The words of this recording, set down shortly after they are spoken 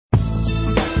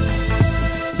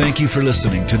Thank you for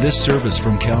listening to this service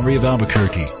from Calvary of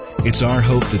Albuquerque. It's our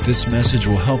hope that this message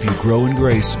will help you grow in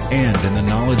grace and in the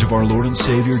knowledge of our Lord and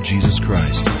Savior, Jesus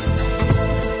Christ.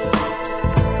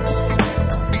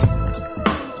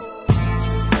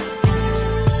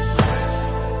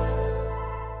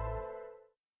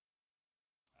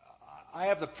 I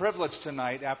have the privilege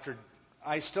tonight, after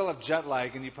I still have jet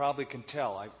lag, and you probably can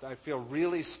tell. I feel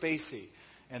really spacey,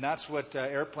 and that's what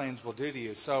airplanes will do to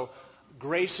you. So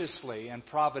graciously and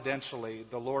providentially,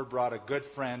 the Lord brought a good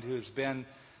friend who's been,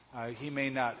 he may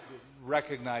not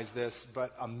recognize this,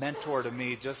 but a mentor to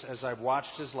me just as I've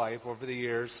watched his life over the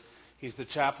years. He's the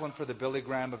chaplain for the Billy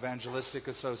Graham Evangelistic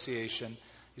Association.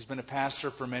 He's been a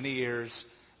pastor for many years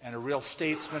and a real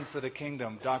statesman for the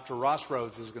kingdom. Dr.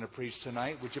 Rhoads is going to preach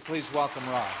tonight. Would you please welcome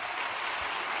Ross?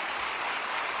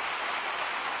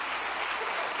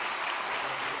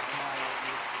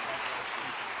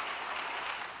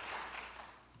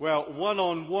 Well,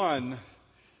 one-on-one,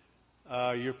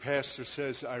 your pastor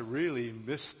says, I really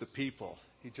miss the people.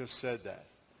 He just said that.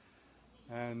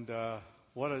 And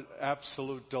what an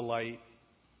absolute delight.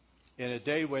 In a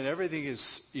day when everything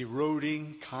is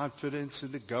eroding, confidence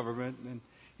in the government and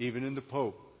even in the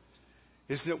Pope.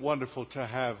 Isn't it wonderful to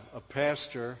have a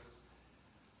pastor,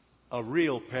 a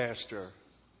real pastor,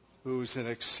 who's an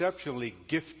exceptionally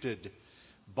gifted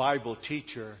Bible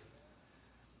teacher,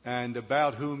 and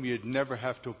about whom you'd never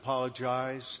have to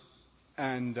apologize,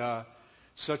 and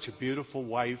such a beautiful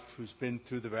wife who's been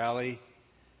through the valley,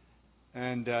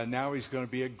 and now he's going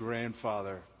to be a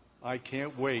grandfather. I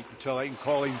can't wait until I can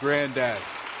call him Granddad.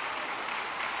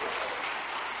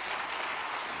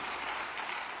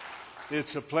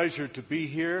 It's a pleasure to be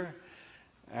here,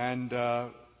 and I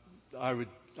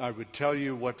would tell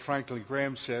you what Franklin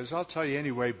Graham says. I'll tell you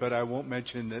anyway, but I won't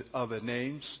mention the other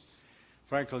names.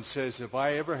 Franklin says, if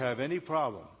I ever have any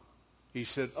problem, he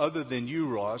said, other than you,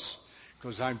 Ross,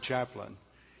 because I'm chaplain,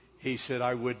 he said,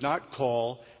 I would not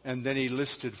call. And then he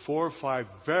listed 4 or 5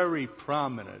 very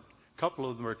prominent, a couple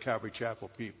of them are Calvary Chapel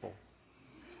people,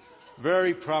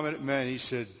 very prominent men. He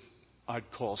said, I'd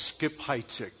call Skip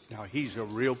Heitzig. Now, he's a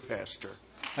real pastor.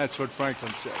 That's what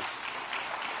Franklin says.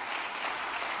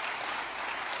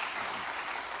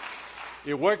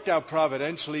 It worked out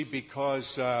providentially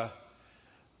because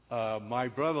my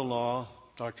brother-in-law,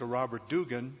 Dr. Robert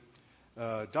Dugan,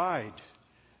 died.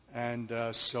 And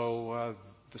so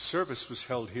the service was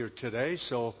held here today,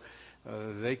 so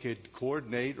they could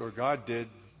coordinate, or God did,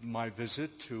 my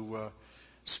visit to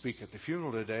speak at the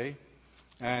funeral today.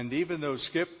 And even though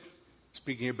Skip,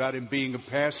 speaking about him being a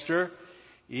pastor,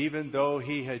 even though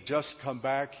he had just come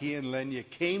back, he and Lenya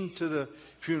came to the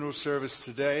funeral service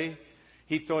today.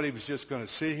 He thought he was just going to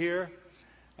sit here.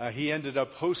 He ended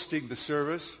up hosting the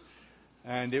service,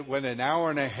 and it went an hour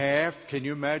and a half. Can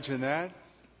you imagine that?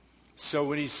 So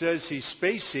when he says he's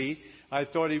spacey, I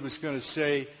thought he was going to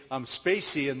say, I'm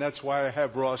spacey, and that's why I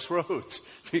have Ross Rhoads,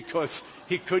 because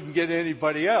he couldn't get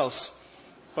anybody else.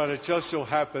 But it just so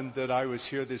happened that I was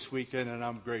here this weekend, and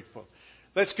I'm grateful.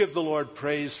 Let's give the Lord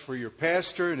praise for your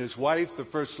pastor and his wife, the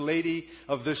first lady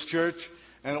of this church,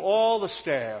 and all the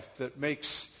staff that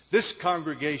makes this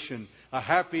congregation a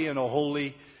happy and a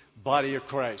holy body of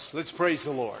Christ. Let's praise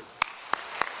the Lord.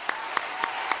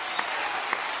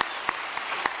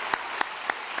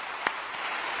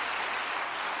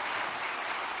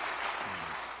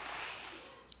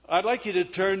 I'd like you to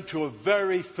turn to a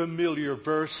very familiar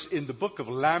verse in the book of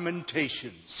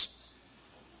Lamentations.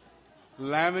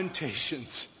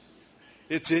 Lamentations.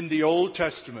 It's in the Old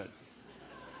Testament.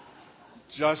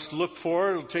 Just look for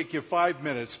it. It'll take you 5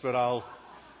 minutes, but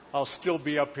I'll still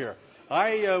be up here.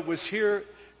 I was here,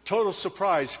 total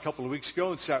surprise, a couple of weeks ago,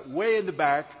 and sat way in the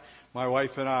back, my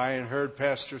wife and I, and heard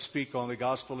Pastor speak on the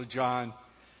Gospel of John.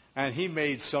 And he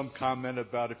made some comment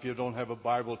about if you don't have a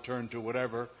Bible, turn to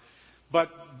whatever. But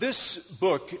this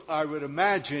book, I would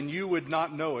imagine you would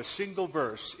not know a single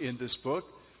verse in this book,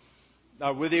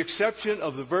 with the exception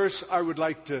of the verse I would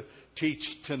like to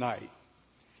teach tonight.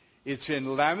 It's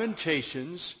in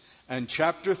Lamentations and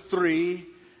chapter 3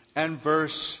 and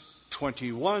verse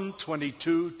 21,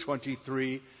 22,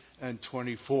 23, and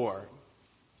 24.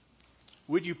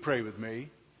 Would you pray with me?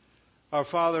 Our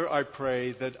Father, I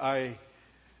pray that I,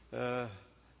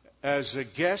 as a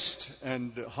guest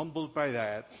and humbled by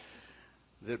that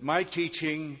my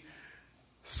teaching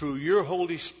through your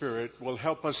Holy Spirit will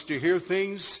help us to hear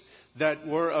things that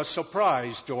were a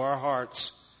surprise to our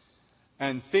hearts,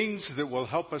 and things that will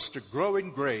help us to grow in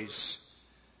grace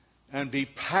and be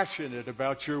passionate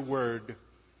about your word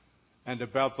and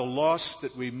about the lost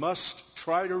that we must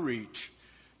try to reach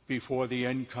before the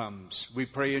end comes. We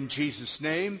pray in Jesus'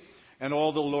 name, and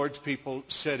all the Lord's people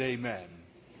said amen.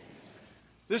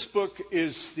 This book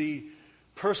is the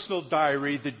personal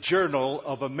diary, the journal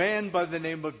of a man by the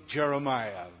name of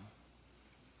Jeremiah.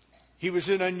 He was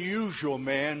an unusual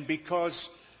man because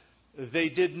they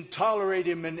didn't tolerate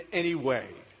him in any way.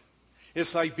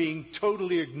 It's like being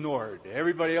totally ignored.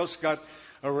 Everybody else got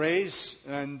a raise,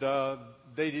 and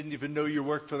they didn't even know you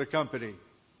worked for the company.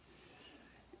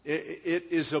 It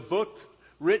is a book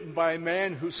written by a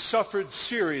man who suffered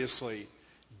seriously,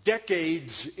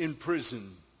 decades in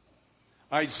prison.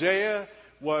 Isaiah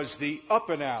was the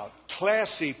up-and-out,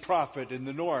 classy prophet in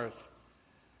the north.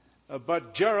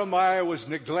 But Jeremiah was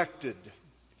neglected.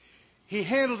 He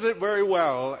handled it very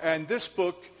well, and this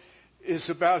book is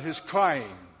about his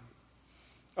crying,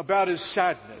 about his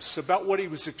sadness, about what he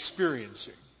was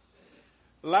experiencing.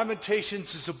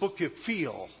 Lamentations is a book you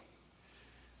feel.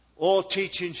 All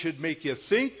teaching should make you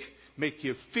think, make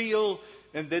you feel,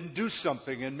 and then do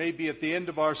something. And maybe at the end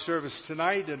of our service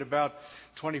tonight, in about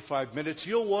 25 minutes,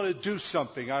 you'll want to do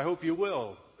something. I hope you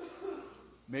will.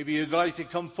 Maybe you'd like to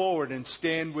come forward and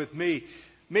stand with me.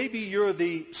 Maybe you're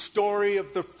the story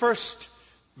of the first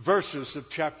verses of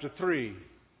chapter 3.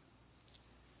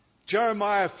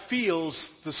 Jeremiah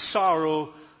feels the sorrow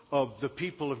of the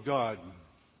people of God.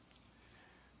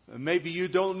 Maybe you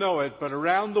don't know it, but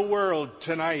around the world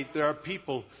tonight there are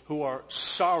people who are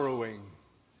sorrowing.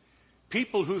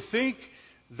 People who think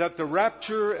that the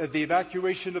rapture, the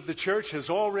evacuation of the church has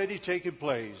already taken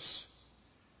place.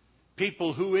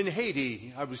 People who in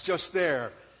Haiti, I was just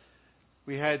there,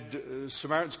 we had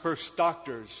Samaritan's Purse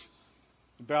doctors.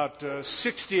 About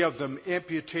 60 of them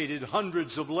amputated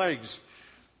hundreds of legs.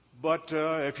 But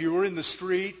if you were in the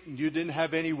street and you didn't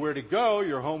have anywhere to go,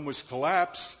 your home was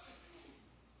collapsed.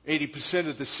 80%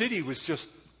 of the city was just,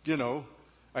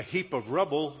 a heap of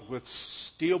rubble with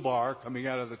steel bar coming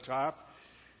out of the top.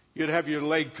 You'd have your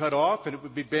leg cut off and it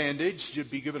would be bandaged. You'd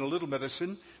be given a little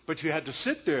medicine, but you had to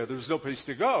sit there. There was no place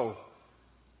to go.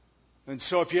 And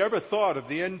so if you ever thought of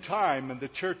the end time and the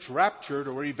church raptured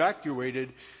or evacuated,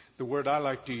 the word I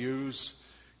like to use,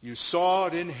 you saw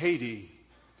it in Haiti.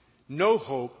 No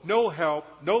hope, no help,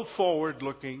 no forward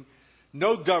looking,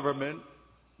 no government,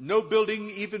 no building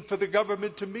even for the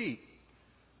government to meet.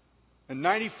 And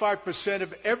 95%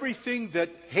 of everything that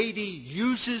Haiti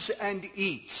uses and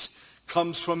eats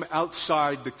comes from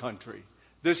outside the country.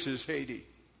 This is Haiti.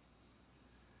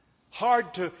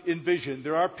 Hard to envision.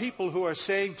 There are people who are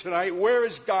saying tonight, where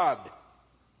is God?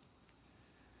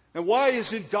 And why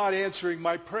isn't God answering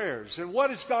my prayers? And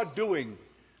what is God doing?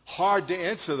 Hard to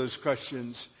answer those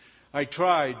questions. I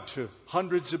tried to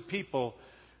hundreds of people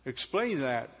explain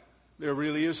that. There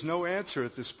really is no answer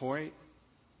at this point.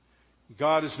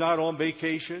 God is not on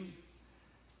vacation.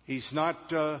 He's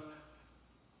not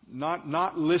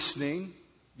listening.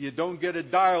 You don't get a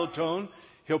dial tone.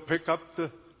 He'll pick up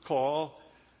the call.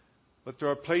 But there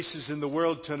are places in the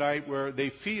world tonight where they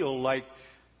feel like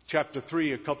chapter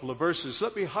 3, a couple of verses.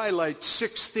 Let me highlight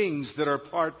 6 things that are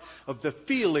part of the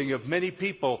feeling of many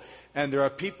people. And there are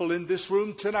people in this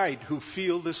room tonight who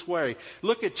feel this way.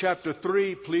 Look at chapter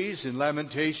 3, please, in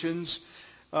Lamentations.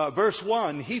 Verse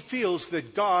 1, he feels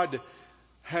that God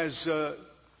has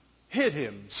hit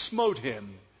him, smote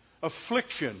him.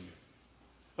 Affliction.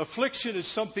 Affliction is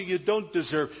something you don't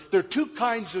deserve. There are 2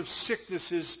 kinds of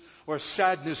sicknesses or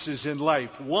sadnesses in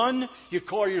life. One, you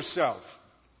call yourself.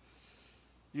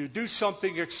 You do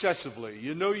something excessively.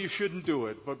 You know you shouldn't do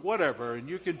it, but whatever, and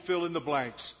you can fill in the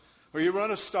blanks. Or you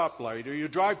run a stoplight, or you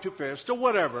drive too fast, or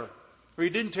whatever. Or you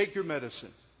didn't take your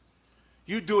medicine.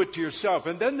 You do it to yourself.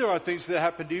 And then there are things that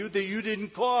happen to you that you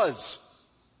didn't cause.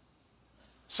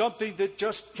 Something that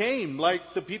just came,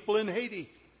 like the people in Haiti.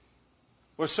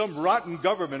 Or some rotten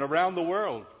government around the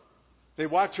world. They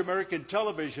watch American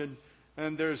television,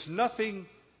 and there's nothing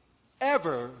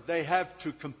ever they have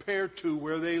to compare to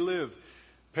where they live.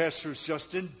 Pastor's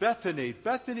just in Bethany.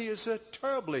 Bethany is a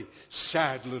terribly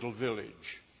sad little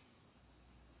village.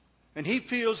 And he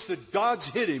feels that God's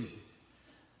hit him.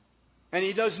 And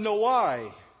he doesn't know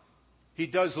why. He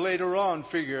does later on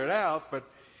figure it out, but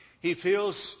he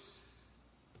feels,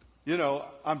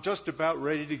 I'm just about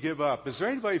ready to give up. Is there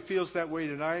anybody who feels that way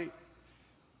tonight?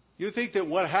 You think that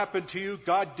what happened to you,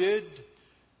 God did?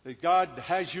 That God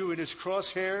has you in his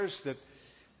crosshairs? That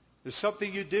there's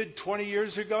something you did 20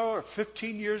 years ago or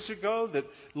 15 years ago that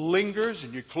lingers,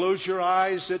 and you close your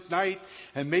eyes at night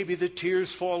and maybe the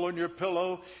tears fall on your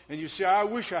pillow and you say, I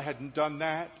wish I hadn't done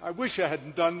that. I wish I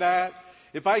hadn't done that.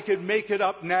 If I could make it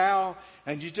up now.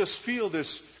 And you just feel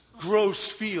this gross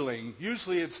feeling.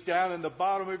 Usually it's down in the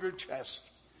bottom of your chest.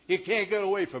 You can't get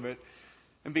away from it.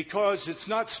 And because it's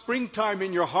not springtime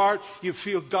in your heart, you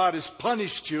feel God has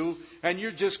punished you and you're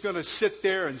just going to sit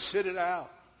there and sit it out.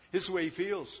 It's the way he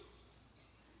feels.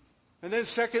 And then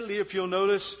secondly, if you'll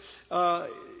notice,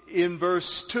 in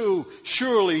verse 2,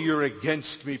 surely you're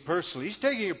against me personally. He's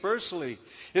taking it personally.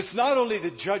 It's not only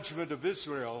the judgment of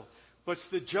Israel, but it's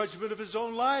the judgment of his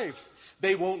own life.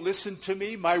 They won't listen to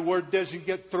me. My word doesn't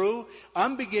get through.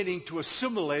 I'm beginning to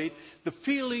assimilate the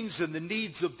feelings and the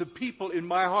needs of the people in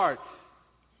my heart.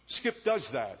 Skip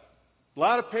does that. A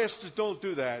lot of pastors don't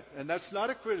do that. And that's not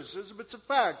a criticism. It's a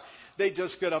fact. They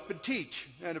just get up and teach.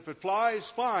 And if it flies,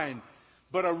 fine.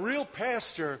 But a real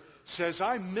pastor says,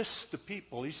 I miss the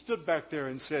people. He stood back there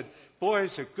and said, boy,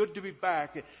 is it good to be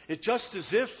back. It just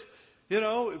as if,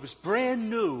 it was brand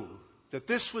new, that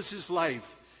this was his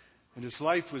life. And his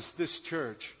life was this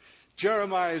church.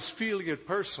 Jeremiah is feeling it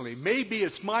personally. Maybe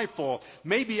it's my fault.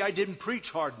 Maybe I didn't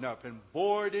preach hard enough. And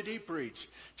boy, did he preach.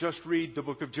 Just read the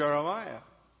book of Jeremiah.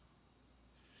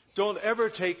 Don't ever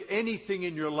take anything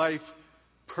in your life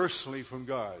personally from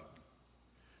God.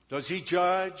 Does he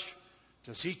judge?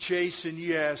 Does he chasten?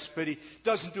 Yes, but he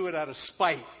doesn't do it out of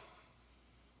spite.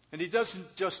 And he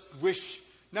doesn't just wish,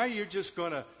 now you're just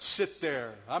going to sit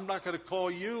there. I'm not going to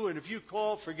call you, and if you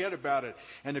call, forget about it.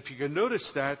 And if you can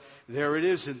notice that, there it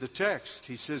is in the text.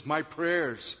 He says, my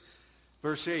prayers,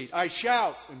 verse 8, I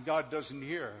shout, and God doesn't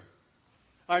hear.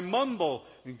 I mumble,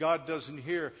 and God doesn't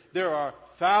hear. There are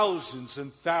thousands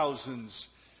and thousands.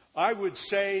 I would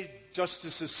say, just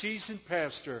as a seasoned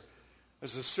pastor,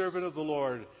 as a servant of the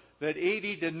Lord, that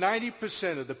 80 to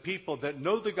 90% of the people that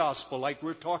know the gospel, like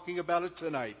we're talking about it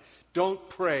tonight, don't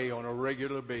pray on a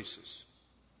regular basis.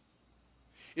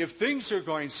 If things are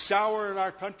going sour in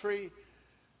our country,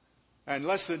 and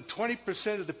less than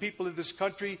 20% of the people in this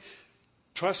country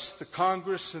trust the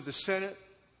Congress and the Senate,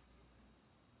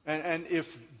 and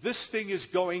if this thing is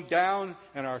going down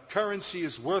and our currency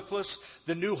is worthless,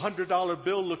 the new $100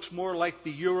 bill looks more like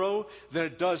the euro than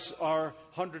it does our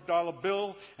 $100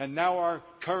 bill, and now our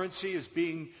currency is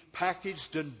being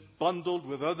packaged and bundled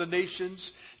with other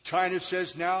nations. China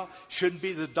says now shouldn't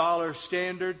be the dollar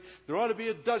standard. There ought to be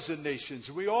a dozen nations.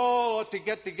 We all ought to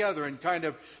get together and kind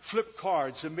of flip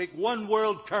cards and make one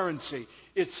world currency.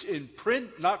 It's in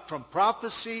print, not from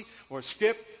prophecy or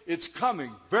Skip. It's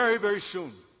coming very, very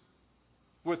soon,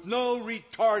 with no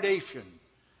retardation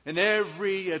in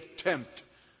every attempt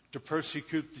to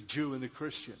persecute the Jew and the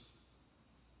Christian.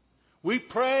 We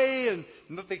pray and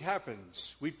nothing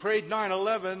happens. We prayed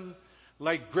 9/11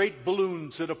 like great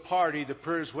balloons at a party. The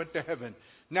prayers went to heaven.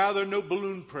 Now there are no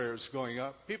balloon prayers going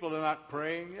up. People are not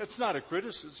praying. It's not a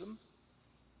criticism.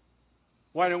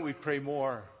 Why don't we pray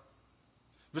more?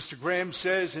 Mr. Graham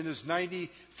says in his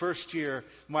 91st year,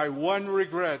 my one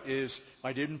regret is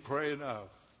I didn't pray enough.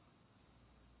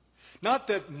 Not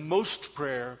that most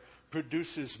prayer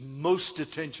produces most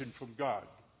attention from God,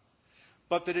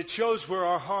 but that it shows where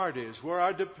our heart is, where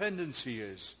our dependency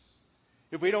is.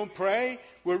 If we don't pray,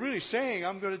 we're really saying,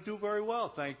 I'm going to do very well,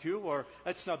 thank you, or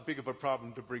that's not big of a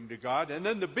problem to bring to God. And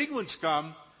then the big ones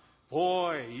come.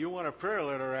 Boy, you want a prayer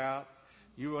letter out.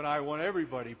 You and I want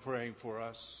everybody praying for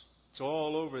us. It's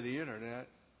all over the internet.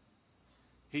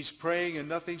 He's praying and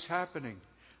nothing's happening.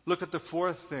 Look at the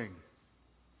fourth thing.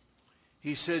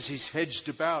 He says he's hedged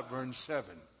about, verse 7.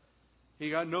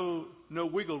 He got no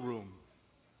wiggle room.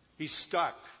 He's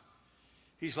stuck.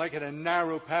 He's like in a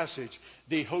narrow passage.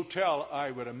 The hotel, I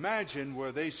would imagine,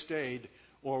 where they stayed,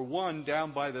 or one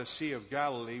down by the Sea of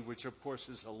Galilee, which of course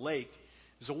is a lake,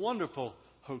 is a wonderful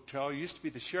hotel. It used to be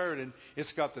the Sheraton.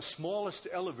 It's got the smallest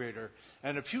elevator.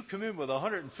 And if you come in with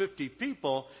 150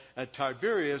 people at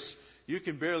Tiberias, you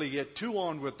can barely get two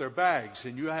on with their bags,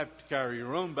 and you have to carry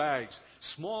your own bags.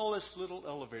 Smallest little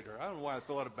elevator. I don't know why I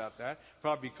thought about that.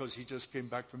 Probably because he just came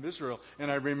back from Israel,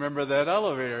 and I remember that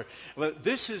elevator. But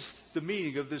this is the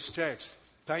meaning of this text.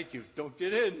 Thank you. Don't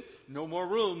get in. No more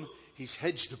room. He's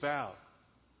hedged about.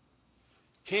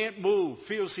 Can't move.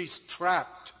 Feels he's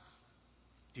trapped.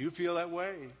 Do you feel that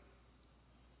way?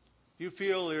 Do you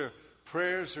feel your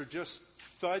prayers are just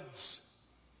thuds?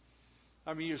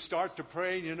 I mean, you start to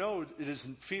pray and you know it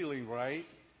isn't feeling right.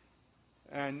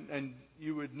 And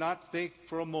you would not think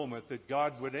for a moment that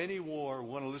God would any more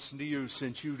want to listen to you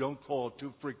since you don't call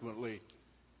too frequently.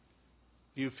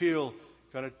 You feel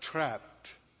kind of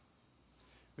trapped.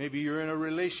 Maybe you're in a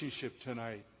relationship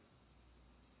tonight.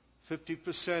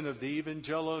 50% of the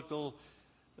evangelical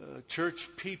church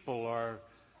people are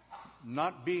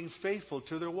not being faithful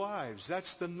to their wives.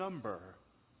 That's the number.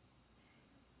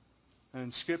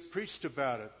 And Skip preached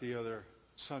about it the other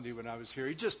Sunday when I was here.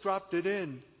 He just dropped it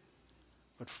in.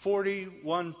 But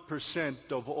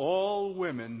 41% of all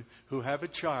women who have a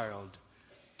child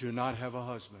do not have a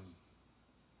husband.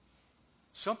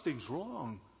 Something's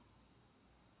wrong.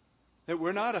 that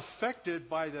we're not affected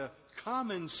by the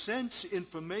common sense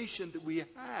information that we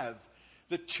have.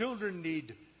 The children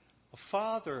need a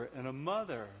father and a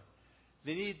mother.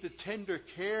 They need the tender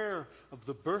care of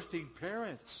the birthing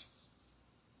parents.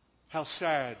 How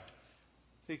sad.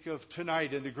 Think of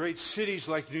tonight in the great cities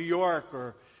like New York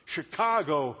or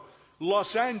Chicago,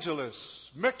 Los Angeles,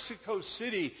 Mexico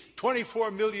City,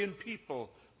 24 million people,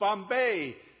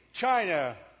 Bombay,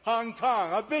 China, Hong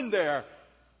Kong. I've been there.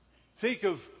 Think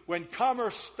of when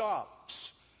commerce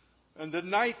stops and the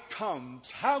night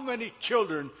comes, how many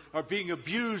children are being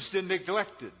abused and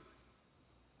neglected.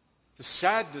 The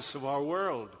sadness of our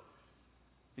world.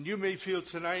 And you may feel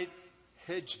tonight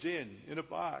hedged in a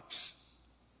box.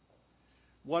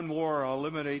 One more, I'll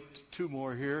eliminate two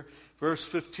more here. Verse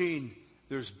 15,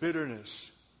 there's bitterness.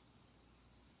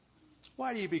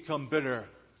 Why do you become bitter?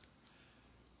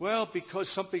 Well, because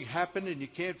something happened and you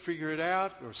can't figure it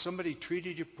out, or somebody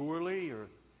treated you poorly, or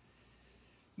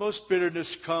most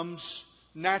bitterness comes,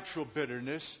 natural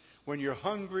bitterness, when you're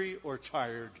hungry or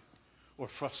tired or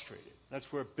frustrated.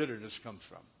 That's where bitterness comes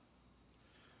from.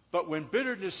 But when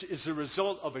bitterness is a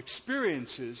result of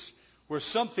experiences where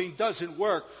something doesn't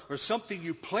work, or something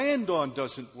you planned on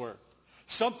doesn't work,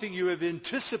 something you have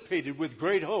anticipated with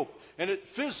great hope, and it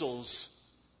fizzles,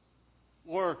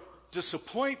 or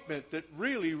disappointment that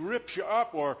really rips you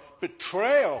up, or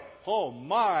betrayal. Oh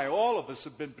my, all of us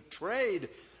have been betrayed.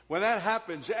 When that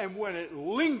happens, and when it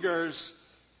lingers,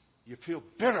 you feel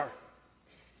bitter.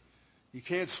 You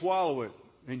can't swallow it,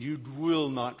 and you will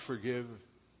not forgive.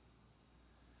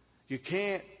 You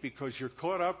can't, because you're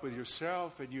caught up with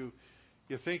yourself, and you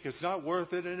think it's not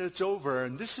worth it, and it's over.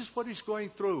 And this is what he's going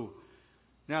through.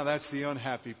 Now that's the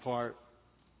unhappy part.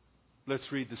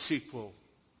 Let's read the sequel.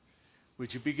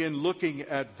 Would you begin looking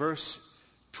at verse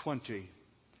 20?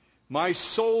 My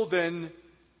soul then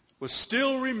was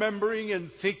still remembering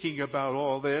and thinking about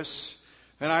all this,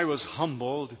 and I was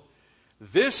humbled.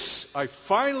 This I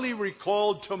finally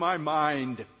recalled to my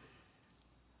mind.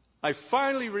 I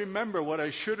finally remember what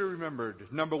I should have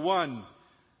remembered. Number one,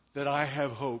 that I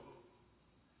have hope.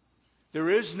 There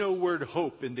is no word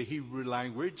hope in the Hebrew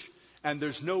language, and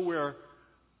there's nowhere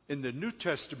in the New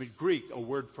Testament Greek a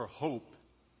word for hope.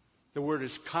 The word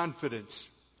is confidence,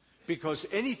 because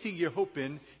anything you hope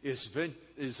in is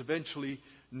eventually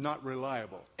not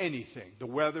reliable. Anything. The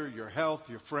weather, your health,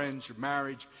 your friends, your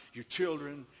marriage, your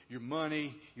children, your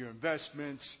money, your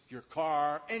investments, your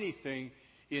car, anything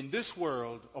in this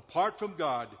world, apart from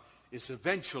God, is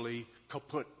eventually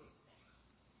kaput.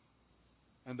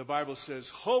 And the Bible says,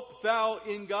 hope thou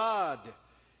in God.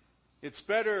 It's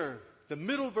better. The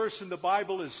middle verse in the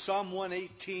Bible is Psalm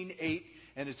 118:8,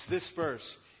 and it's this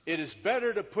verse. It is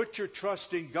better to put your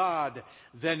trust in God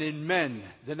than in men.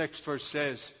 The next verse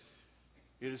says,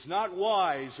 it is not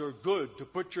wise or good to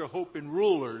put your hope in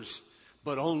rulers,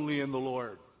 but only in the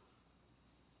Lord.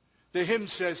 The hymn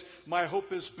says, my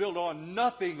hope is built on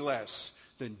nothing less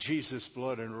than Jesus'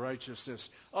 blood and righteousness.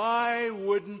 I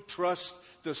wouldn't trust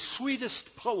the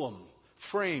sweetest poem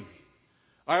frame.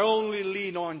 I only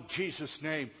lean on Jesus'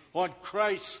 name. On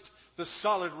Christ, the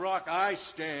solid rock, I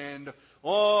stand.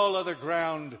 All other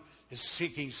ground is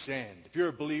sinking sand. If you're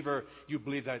a believer, you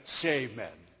believe that. Say amen.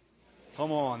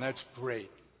 Come on, that's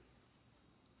great.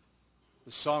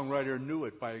 The songwriter knew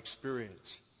it by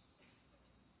experience.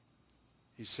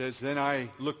 He says, then I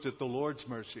looked at the Lord's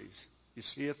mercies. You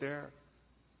see it there?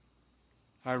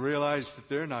 I realized that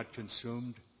they're not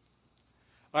consumed.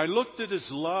 I looked at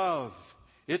his love.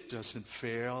 It doesn't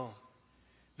fail.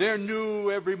 They're new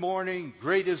every morning.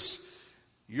 Great is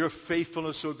your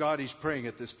faithfulness, O God. He's praying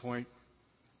at this point.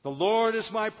 The Lord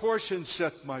is my portion,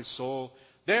 saith my soul.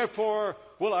 Therefore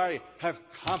will I have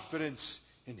confidence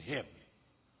in him.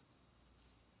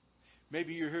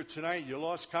 Maybe you're here tonight and you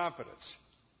lost confidence.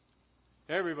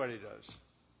 Everybody does.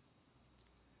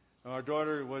 Our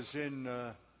daughter was in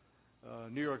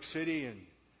New York City, and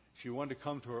she wanted to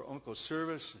come to her uncle's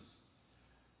service. And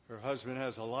her husband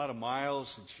has a lot of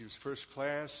miles, and she was first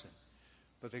class.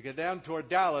 But they get down toward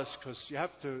Dallas because you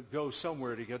have to go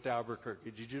somewhere to get to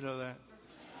Albuquerque. Did you know that?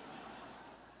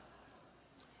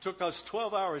 Took us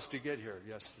 12 hours to get here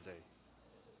yesterday.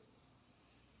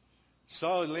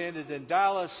 So we landed in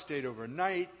Dallas, stayed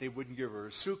overnight. They wouldn't give her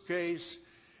a suitcase.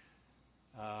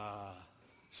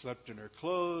 Slept in her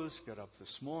clothes, got up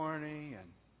this morning, and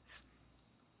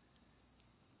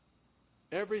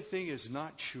everything is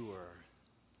not sure.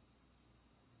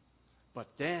 But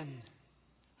then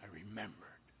I remembered.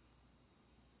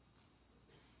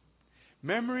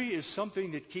 Memory is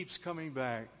something that keeps coming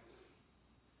back.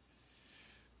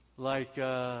 Like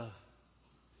too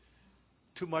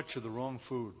much of the wrong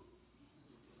food.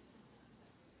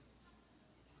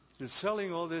 They're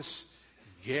selling all this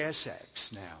gas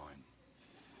X now. And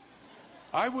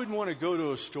I wouldn't want to go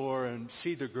to a store and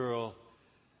see the girl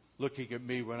looking at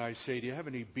me when I say, do you have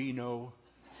any Beano?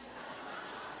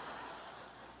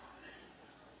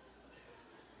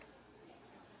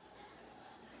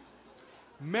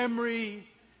 Memory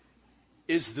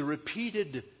is the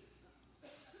repeated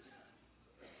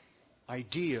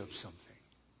idea of something.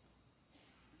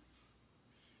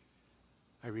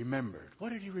 I remembered. What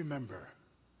did he remember?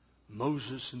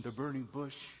 Moses in the burning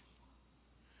bush,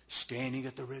 standing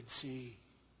at the Red Sea.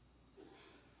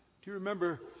 Do you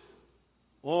remember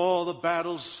all the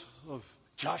battles of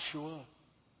Joshua?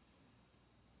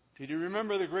 Did you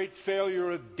remember the great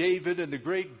failure of David and the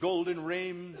great golden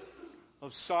reign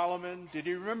of Solomon? Did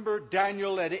you remember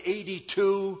Daniel at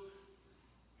 82,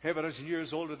 half a dozen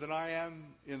years older than I am,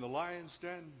 in the lion's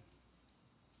den?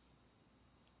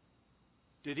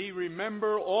 Did he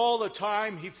remember all the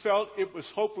time he felt it was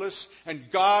hopeless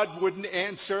and God wouldn't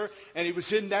answer, and he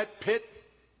was in that pit,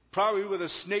 probably with a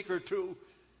snake or two?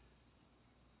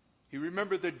 He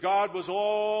remembered that God was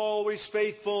always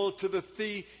faithful to the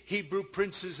Hebrew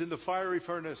princes in the fiery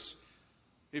furnace.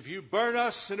 If you burn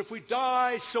us, and if we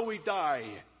die, so we die.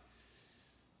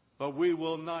 But we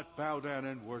will not bow down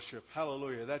and worship.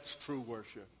 Hallelujah. That's true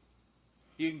worship.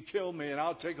 You can kill me and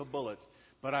I'll take a bullet,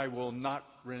 but I will not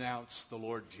renounce the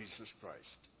Lord Jesus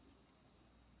Christ.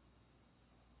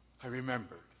 I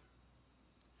remembered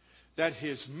that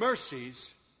his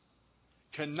mercies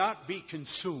cannot be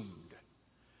consumed.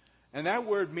 And that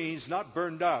word means not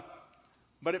burned up,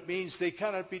 but it means they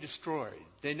cannot be destroyed.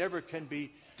 They never can be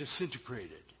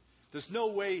disintegrated. There's no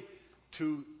way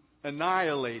to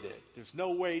annihilate it. There's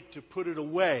no way to put it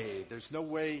away. There's no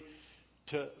way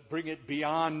to bring it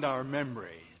beyond our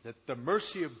memory. That the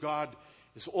mercy of God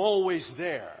is always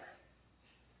there.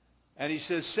 And he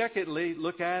says, secondly,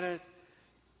 look at it,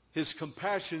 his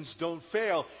compassions don't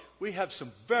fail. We have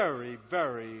some very,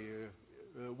 very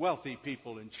wealthy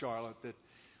people in Charlotte that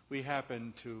we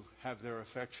happen to have their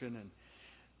affection.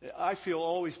 And I feel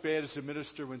always bad as a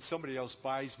minister when somebody else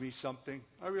buys me something.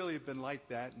 I really have been like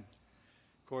that. And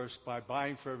of course, by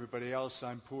buying for everybody else,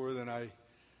 I'm poorer than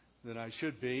I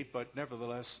should be. But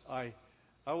nevertheless, I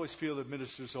always feel that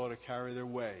ministers ought to carry their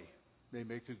way. They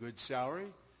make a good salary,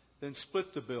 then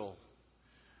split the bill.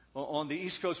 On the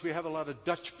East Coast, we have a lot of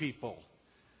Dutch people.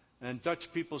 And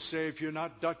Dutch people say, if you're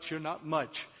not Dutch, you're not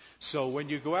much. So when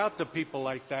you go out to people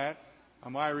like that,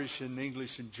 I'm Irish and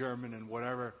English and German and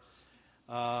whatever,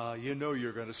 you know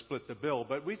you're going to split the bill.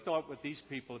 But we thought with these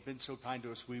people have been so kind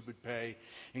to us, we would pay.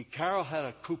 And Carol had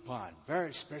a coupon,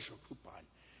 very special coupon,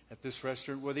 at this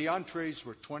restaurant where the entrees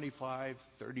were $25,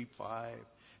 $35.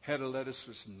 Head of lettuce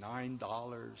was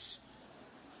 $9.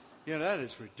 You know, that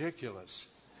is ridiculous.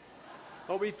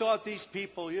 But we thought these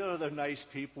people, you know, they're nice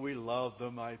people. We love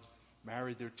them. I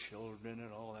married their children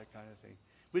and all that kind of thing.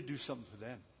 We'd do something for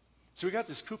them. So we got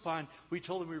this coupon. We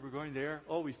told them we were going there.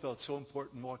 Oh, we felt so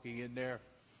important walking in there.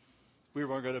 We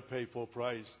weren't going to pay full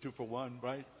price, 2 for 1,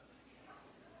 right?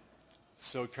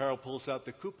 So Carol pulls out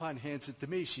the coupon, hands it to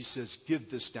me. She says, give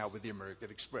this now with the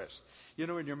American Express. You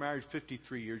know, when you're married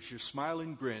 53 years, you smile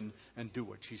and grin and do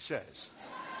what she says.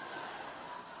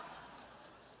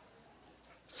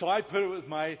 So I put it with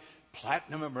my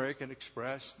Platinum American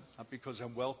Express, not because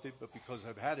I'm wealthy, but because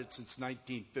I've had it since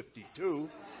 1952.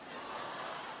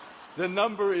 The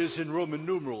number is in Roman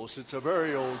numerals. It's a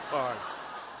very old card.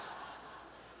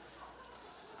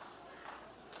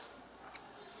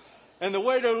 And the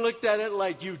waiter looked at it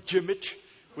like, you Jimmich,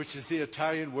 which is the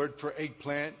Italian word for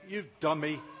eggplant, you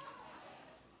dummy.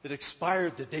 It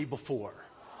expired the day before.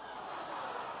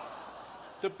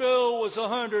 The bill was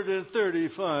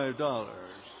 $135.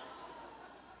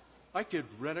 I could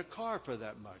rent a car for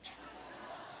that much.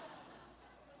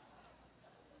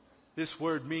 This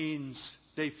word means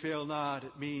they fail not.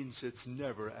 It means it's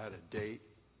never out of date.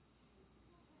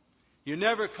 You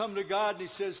never come to God and he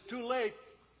says, too late.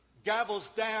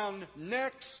 Gavels down,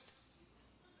 next.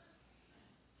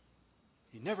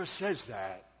 He never says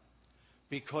that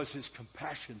because his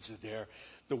compassions are there.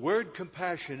 The word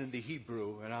compassion in the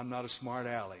Hebrew, and I'm not a smart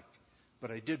aleck,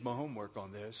 but I did my homework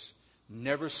on this.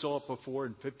 Never saw it before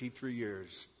in 53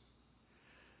 years.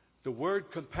 The word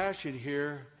compassion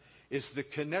here is the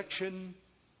connection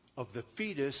of the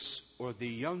fetus or the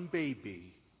young baby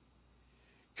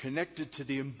connected to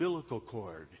the umbilical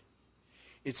cord.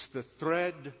 It's the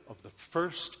thread of the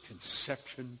first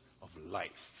conception of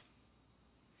life.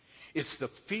 It's the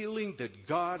feeling that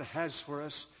God has for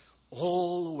us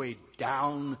all the way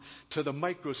down to the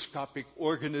microscopic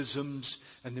organisms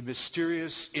and the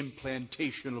mysterious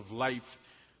implantation of life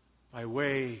by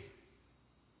way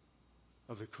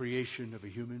of the creation of a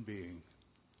human being.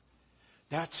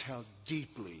 That's how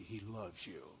deeply he loves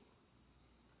you.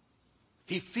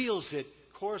 He feels it.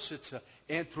 Of course, it's an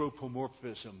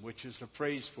anthropomorphism, which is a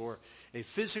phrase for a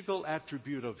physical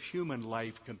attribute of human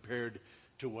life compared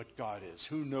to what God is.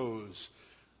 Who knows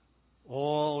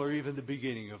all or even the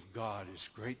beginning of God, his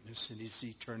greatness and his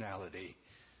eternality.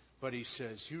 But he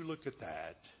says, you look at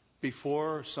that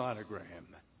before sonogram,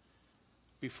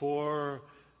 before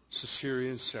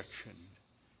cesarean section,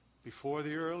 before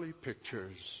the early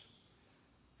pictures,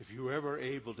 if you were ever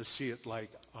able to see it like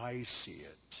I see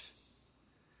it,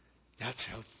 that's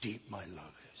how deep my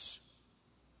love is.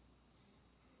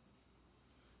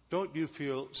 Don't you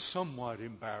feel somewhat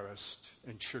embarrassed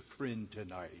and chagrined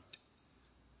tonight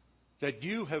that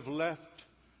you have left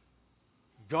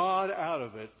God out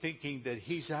of it, thinking that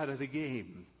he's out of the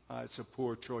game? It's a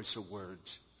poor choice of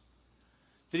words.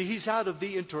 That he's out of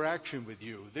the interaction with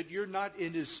you, that you're not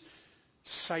in his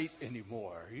sight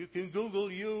anymore. You can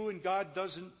Google you and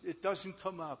it doesn't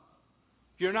come up.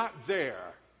 You're not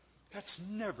there. That's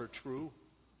never true.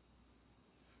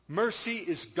 Mercy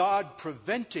is God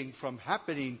preventing from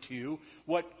happening to you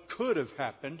what could have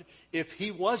happened if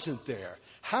he wasn't there.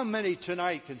 How many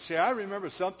tonight can say, I remember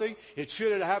something, it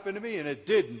should have happened to me and it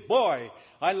didn't. Boy,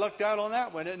 I lucked out on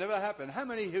that one, it never happened. How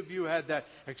many of you had that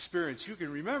experience? You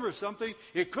can remember something,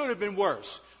 it could have been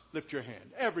worse. Lift your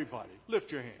hand. Everybody,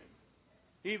 lift your hand.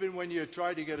 Even when you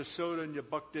tried to get a soda and your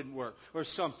buck didn't work or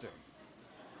something.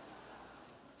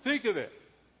 Think of it.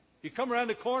 You come around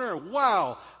the corner and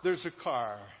wow, there's a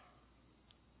car.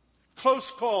 Close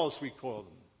calls, we call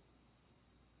them.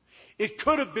 It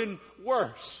could have been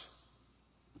worse.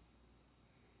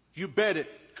 You bet it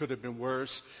could have been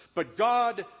worse. But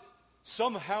God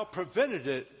somehow prevented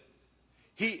it.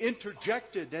 He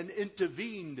interjected and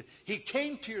intervened. He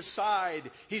came to your side.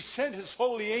 He sent his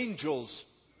holy angels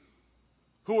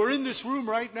who are in this room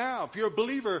right now. If you're a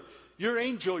believer, your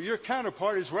angel, your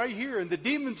counterpart is right here. And the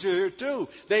demons are here too.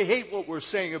 They hate what we're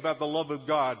saying about the love of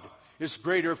God. It's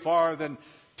greater far than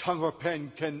tongue or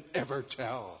pen can ever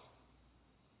tell.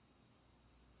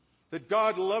 That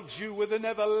God loves you with an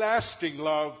everlasting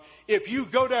love. If you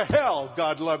go to hell,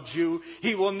 God loves you.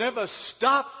 He will never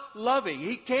stop loving.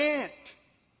 He can't.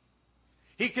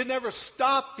 He can never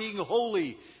stop being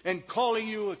holy and calling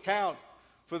you account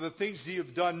for the things that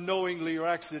you've done knowingly or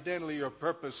accidentally or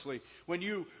purposely. When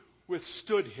you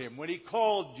withstood him, when he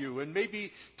called you, and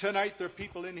maybe tonight there are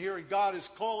people in here and God has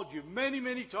called you many,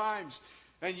 many times,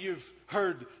 and you've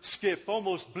heard Skip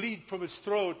almost bleed from his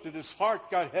throat and his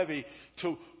heart got heavy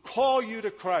to call you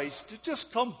to Christ, to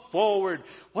just come forward.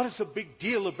 What is the big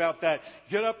deal about that?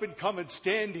 Get up and come and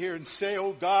stand here and say,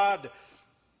 oh God,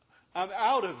 I'm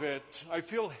out of it. I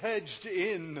feel hedged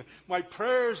in. My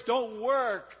prayers don't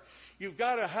work. You've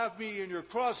got to have me in your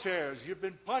crosshairs. You've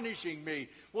been punishing me.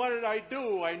 What did I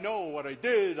do? I know what I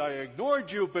did. I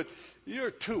ignored you, but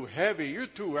you're too heavy. You're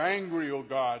too angry, oh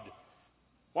God.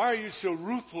 Why are you so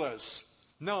ruthless?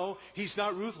 No, he's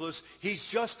not ruthless. He's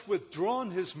just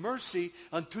withdrawn his mercy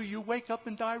until you wake up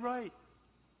and die right.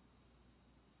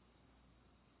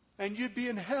 And you'd be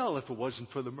in hell if it wasn't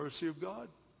for the mercy of God.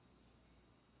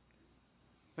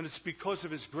 And it's because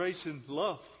of his grace and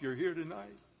love you're here tonight.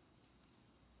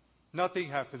 Nothing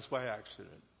happens by accident.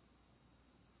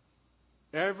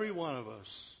 Every one of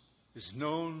us is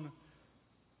known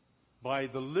by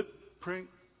the lip print,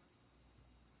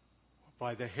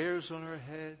 by the hairs on our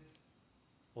head,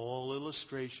 all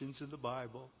illustrations in the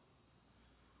Bible,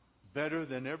 better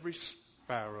than every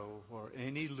sparrow or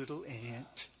any little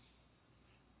ant.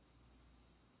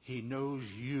 He knows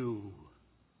you.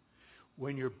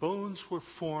 When your bones were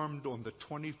formed on the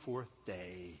 24th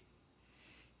day,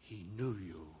 he knew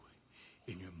you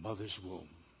in your mother's womb.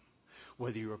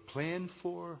 Whether you were planned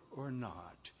for or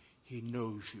not, he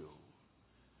knows you.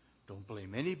 Don't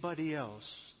blame anybody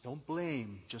else. Don't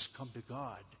blame. Just come to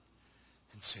God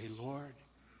and say, Lord,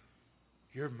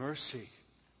 your mercy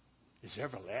is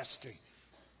everlasting.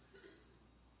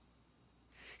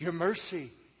 Your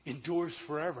mercy endures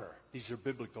forever. These are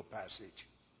biblical passages.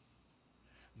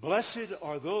 Blessed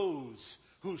are those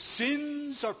whose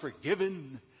sins are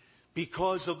forgiven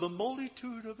because of the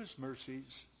multitude of his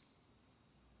mercies.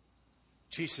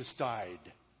 Jesus died.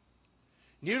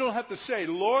 You don't have to say,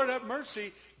 Lord, have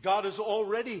mercy. God has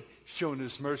already shown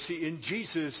his mercy in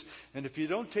Jesus. And if you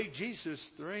don't take Jesus,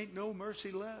 there ain't no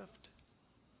mercy left.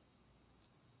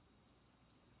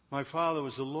 My father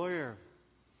was a lawyer.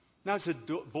 Now, as a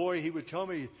boy, he would tell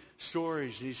me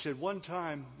stories. And he said one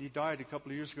time, he died a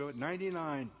couple of years ago at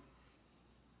 99,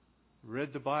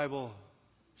 read the Bible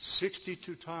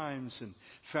 62 times and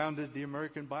founded the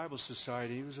American Bible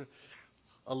Society. He was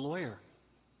a lawyer.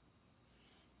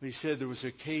 He said there was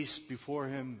a case before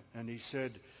him, and he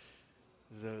said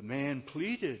the man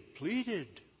pleaded.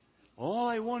 All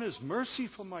I want is mercy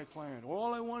from my client.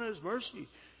 All I want is mercy.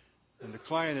 And the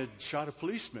client had shot a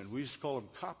policeman. We used to call them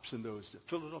cops in those days.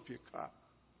 Philadelphia cop.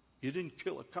 You didn't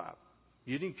kill a cop.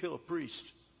 You didn't kill a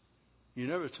priest. You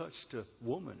never touched a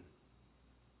woman,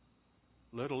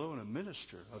 let alone a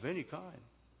minister of any kind.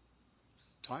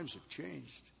 Times have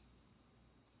changed.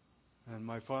 And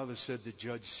my father said, the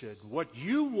judge said, what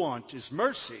you want is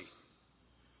mercy.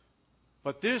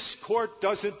 But this court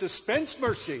doesn't dispense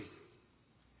mercy.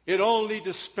 It only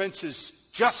dispenses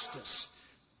justice.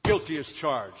 Guilty as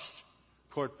charged.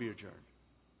 Court be adjourned.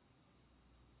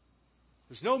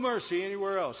 There's no mercy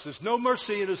anywhere else. There's no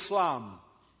mercy in Islam.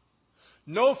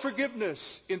 No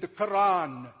forgiveness in the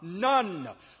Quran. None.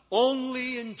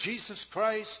 Only in Jesus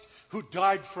Christ, who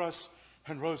died for us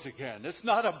and rose again. It's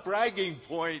not a bragging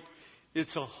point.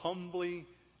 It's a humbling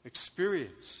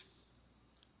experience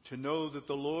to know that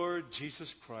the Lord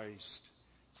Jesus Christ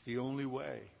is the only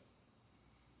way.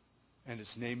 And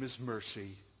His name is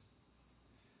mercy.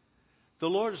 The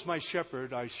Lord is my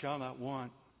shepherd, I shall not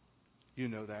want. You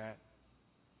know that.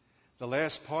 The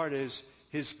last part is,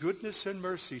 His goodness and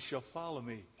mercy shall follow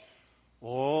me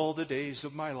all the days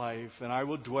of my life, and I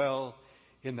will dwell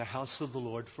in the house of the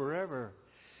Lord forever.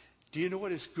 Do you know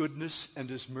what His goodness and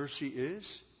His mercy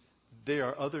is? They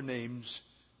are other names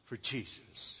for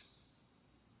Jesus.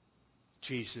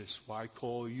 Jesus, why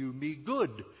call you me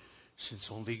good,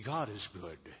 since only God is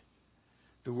good?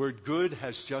 The word good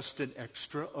has just an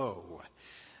extra O.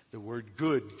 The word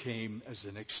good came as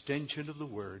an extension of the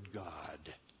word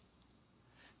God.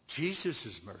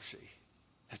 Jesus' mercy,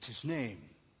 that's His name.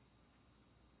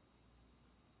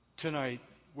 Tonight,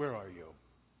 where are you?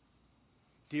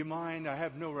 Do you mind? I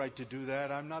have no right to do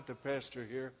that. I'm not the pastor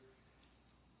here.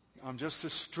 I'm just a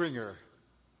stringer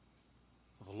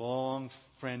of a long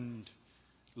friend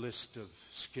list of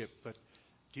Skip. But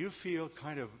do you feel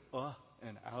kind of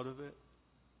and out of it?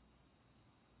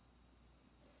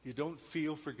 You don't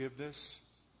feel forgiveness?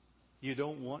 You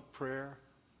don't want prayer?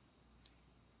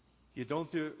 You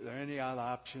don't think there are any other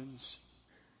options?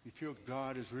 You feel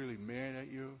God is really mad at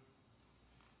you?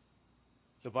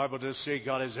 The Bible does say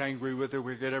God is angry with the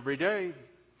wicked every day.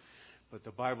 But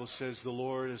the Bible says the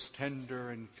Lord is tender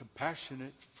and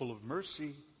compassionate, full of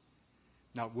mercy,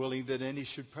 not willing that any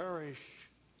should perish,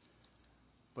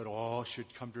 but all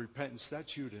should come to repentance.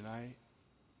 That's you tonight.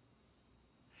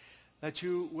 That's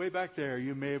you way back there.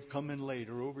 You may have come in late,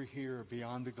 or over here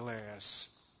beyond the glass.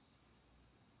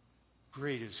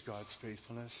 Great is God's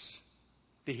faithfulness.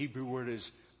 The Hebrew word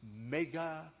is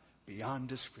mega, beyond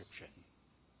description.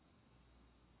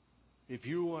 If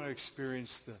you want to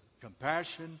experience the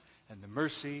compassion and the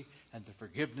mercy and the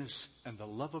forgiveness and the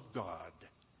love of God,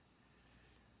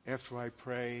 after I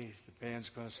pray, the band's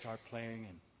going to start playing.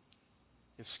 And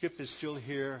if Skip is still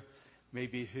here,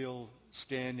 maybe he'll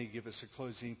stand and give us a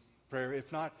closing prayer.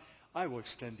 If not, I will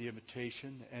extend the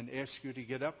invitation and ask you to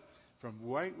get up from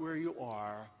right where you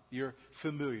are. You're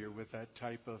familiar with that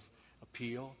type of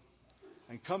appeal.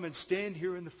 And come and stand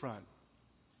here in the front.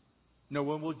 No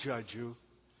one will judge you.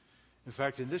 In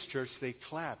fact, in this church, they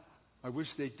clap. I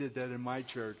wish they did that in my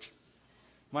church.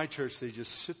 My church, they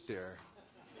just sit there.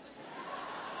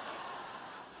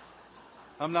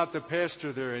 I'm not the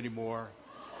pastor there anymore.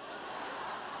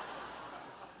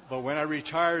 But when I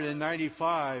retired in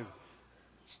 95,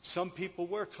 some people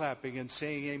were clapping and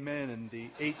saying amen, and the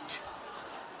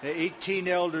 18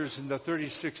 elders and the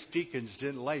 36 deacons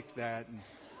didn't like that, and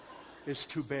it's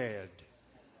too bad.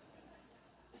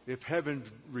 If heaven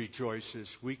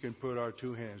rejoices, we can put our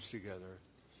two hands together.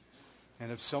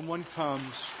 And if someone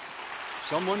comes,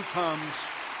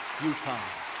 you come.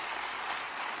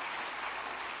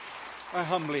 I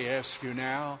humbly ask you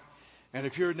now, and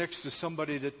if you're next to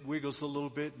somebody that wiggles a little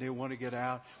bit and they want to get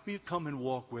out, will you come and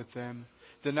walk with them?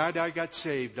 The night I got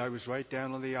saved, I was right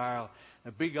down on the aisle.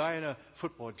 A big guy in a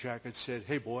football jacket said,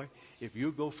 "Hey boy, if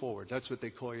you go forward," that's what they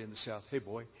call you in the South, "Hey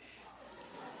boy,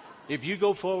 if you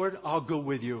go forward, I'll go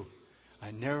with you."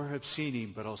 I never have seen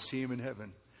him, but I'll see him in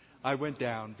heaven. I went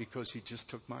down because he just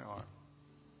took my arm.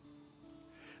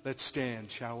 Let's stand,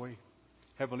 shall we?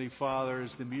 Heavenly Father,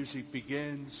 as the music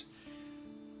begins,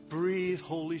 breathe,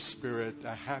 Holy Spirit,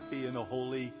 a happy and a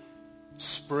holy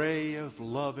spray of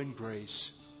love and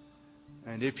grace.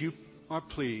 And if you are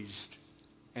pleased,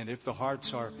 and if the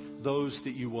hearts are those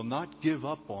that you will not give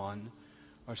up on,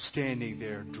 are standing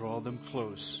there, draw them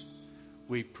close.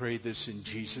 We pray this in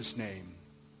Jesus' name.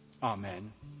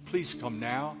 Amen. Please come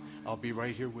now. I'll be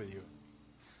right here with you.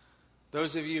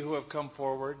 Those of you who have come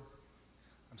forward,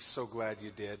 I'm so glad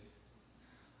you did.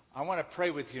 I want to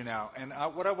pray with you now. And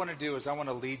what I want to do is I want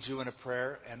to lead you in a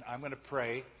prayer, and I'm going to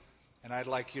pray, and I'd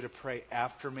like you to pray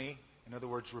after me. In other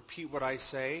words, repeat what I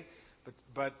say,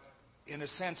 but in a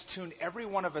sense, tune every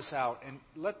one of us out, and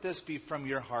let this be from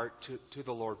your heart to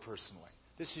the Lord personally.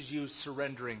 This is you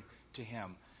surrendering to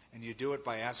Him, and you do it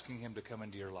by asking Him to come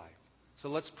into your life. So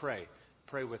let's pray.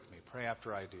 Pray with me. Pray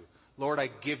after I do. Lord, I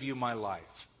give you my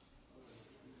life.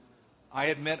 I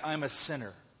admit I'm a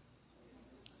sinner,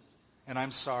 and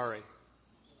I'm sorry.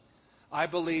 I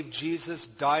believe Jesus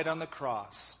died on the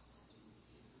cross,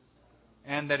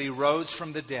 and that He rose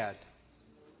from the dead,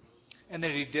 and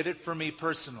that He did it for me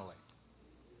personally.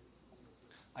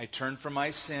 I turn from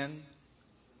my sin.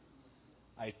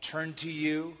 I turn to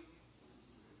you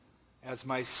as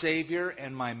my Savior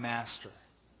and my Master.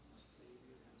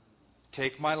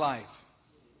 Take my life.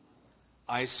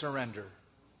 I surrender.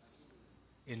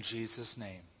 In Jesus'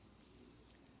 name,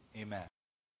 amen.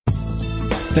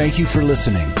 Thank you for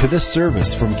listening to this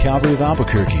service from Calvary of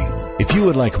Albuquerque. If you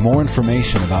would like more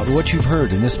information about what you've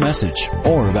heard in this message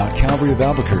or about Calvary of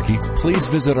Albuquerque, please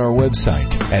visit our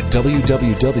website at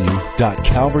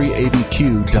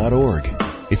www.calvaryabq.org.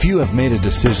 If you have made a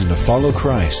decision to follow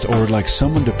Christ or would like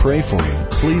someone to pray for you,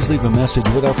 please leave a message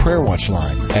with our Prayer Watch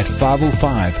line at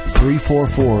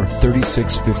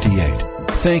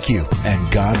 505-344-3658. Thank you,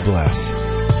 and God bless.